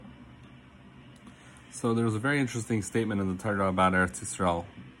So there's a very interesting statement in the Torah about Eretz Yisroel.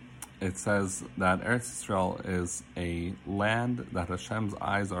 It says that Eretz Yisroel is a land that Hashem's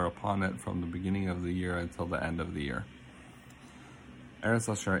eyes are upon it from the beginning of the year until the end of the year. Eretz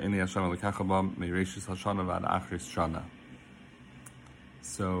Asher Ini Hashem Elokecha Ba Meireshis Hashana V'ad Achris Shana.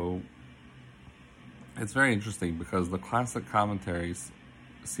 So it's very interesting because the classic commentaries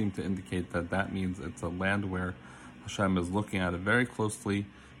seem to indicate that means it's a land where Hashem is looking at it very closely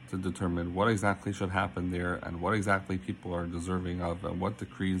to determine what exactly should happen there and what exactly people are deserving of and what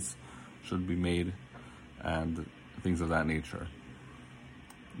decrees should be made and things of that nature.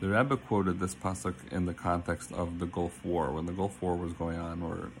 The Rebbe quoted this pasuk in the context of the Gulf War, when the Gulf War was going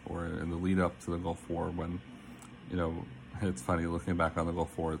on, or in the lead up to the Gulf War, when, it's funny looking back on the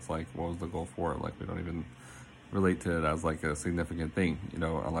Gulf War, it's like, what was the Gulf War? Like, we don't even relate to it as like a significant thing,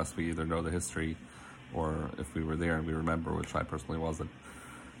 unless we either know the history or if we were there and we remember, which I personally wasn't.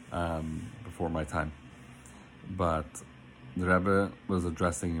 Before my time. But the Rebbe was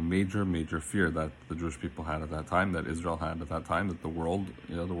addressing a major fear that the Jewish people had at that time, that Israel had at that time, that the world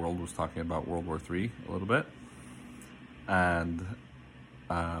was talking about World War III a little bit. And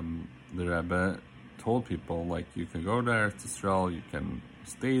the Rebbe told people, like, you can go to Eretz Yisroel, you can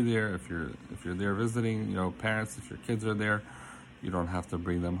stay there if you're there visiting, parents, if your kids are there, you don't have to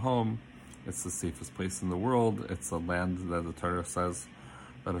bring them home. It's the safest place in the world. It's a land that the Torah says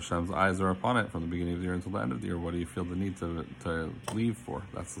that Hashem's eyes are upon it from the beginning of the year until the end of the year. What do you feel the need to leave for?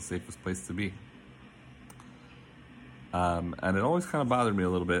 That's the safest place to be. And it always kind of bothered me a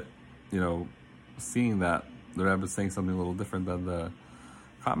little bit, seeing that the Rebbe is saying something a little different than the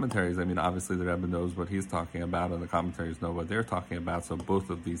commentaries. I mean, obviously the Rebbe knows what he's talking about and the commentaries know what they're talking about, so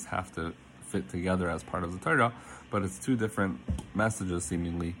both of these have to fit together as part of the Torah, but it's two different messages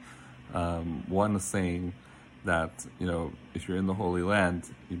seemingly. One is saying that, if you're in the Holy Land,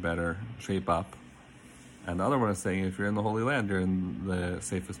 you better shape up. And the other one is saying, if you're in the Holy Land, you're in the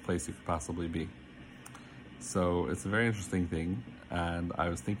safest place you could possibly be. So it's a very interesting thing, and I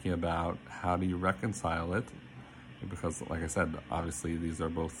was thinking about how do you reconcile it, because, like I said, obviously these are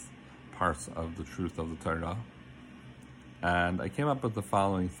both parts of the truth of the Torah. And I came up with the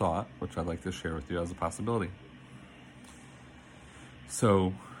following thought, which I'd like to share with you as a possibility.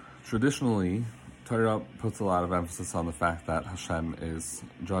 So, traditionally, Torah puts a lot of emphasis on the fact that Hashem is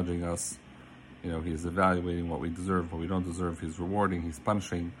judging us. He's evaluating what we deserve, what we don't deserve. He's rewarding, he's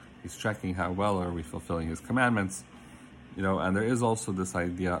punishing, he's checking how well are we fulfilling his commandments. And there is also this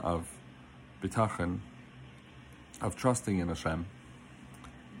idea of Bitachon, of trusting in Hashem.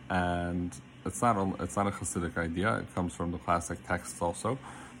 And it's not a Hasidic idea. It comes from the classic texts also.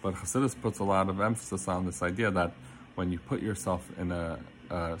 But Hasidus puts a lot of emphasis on this idea that when you put yourself in a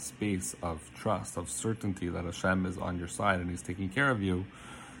space of trust, of certainty that Hashem is on your side and he's taking care of you,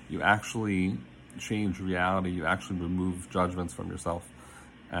 you actually change reality, you actually remove judgments from yourself,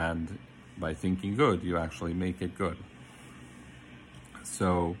 and by thinking good, you actually make it good.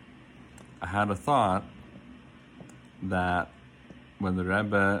 So I had a thought that when the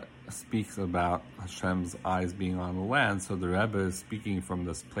Rebbe speaks about Hashem's eyes being on the land, so the Rebbe is speaking from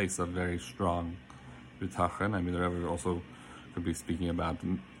this place of very strong Bitachon. I mean, the Rebbe also could be speaking about,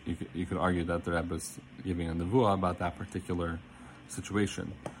 you could argue that the Rebbe is giving a nevuah about that particular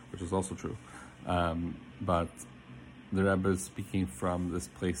situation, which is also true. But the Rebbe is speaking from this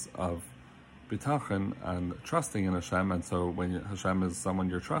place of Bitachon and trusting in Hashem, and so when Hashem is someone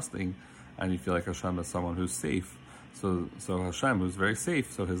you're trusting, and you feel like Hashem is someone who's safe, so Hashem, who's very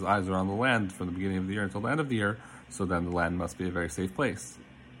safe, so his eyes are on the land from the beginning of the year until the end of the year, so then the land must be a very safe place.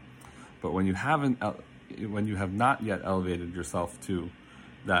 But when you have not yet elevated yourself to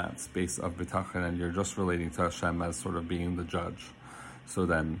that space of Bitachon and you're just relating to Hashem as sort of being the judge, so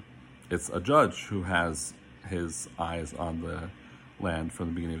then it's a judge who has his eyes on the land from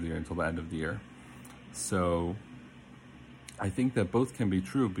the beginning of the year until the end of the year. So I think that both can be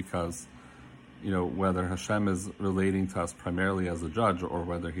true because, whether Hashem is relating to us primarily as a judge or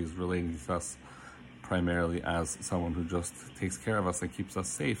whether he's relating to us primarily as someone who just takes care of us and keeps us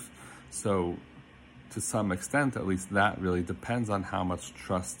safe. So to some extent, at least, that really depends on how much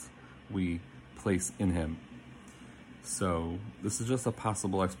trust we place in him. So this is just a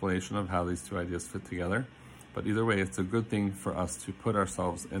possible explanation of how these two ideas fit together. But either way, it's a good thing for us to put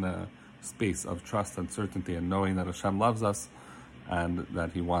ourselves in a space of trust and certainty and knowing that Hashem loves us and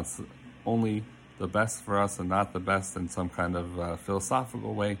that he wants only the best for us and not the best in some kind of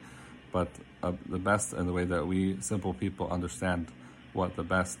philosophical way, but the best in the way that we simple people understand what the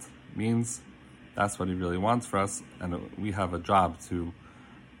best means. That's what he really wants for us, and we have a job to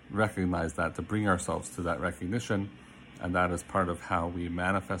recognize that, to bring ourselves to that recognition, And that is part of how we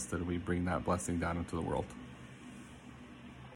manifest it. We bring that blessing down into the world.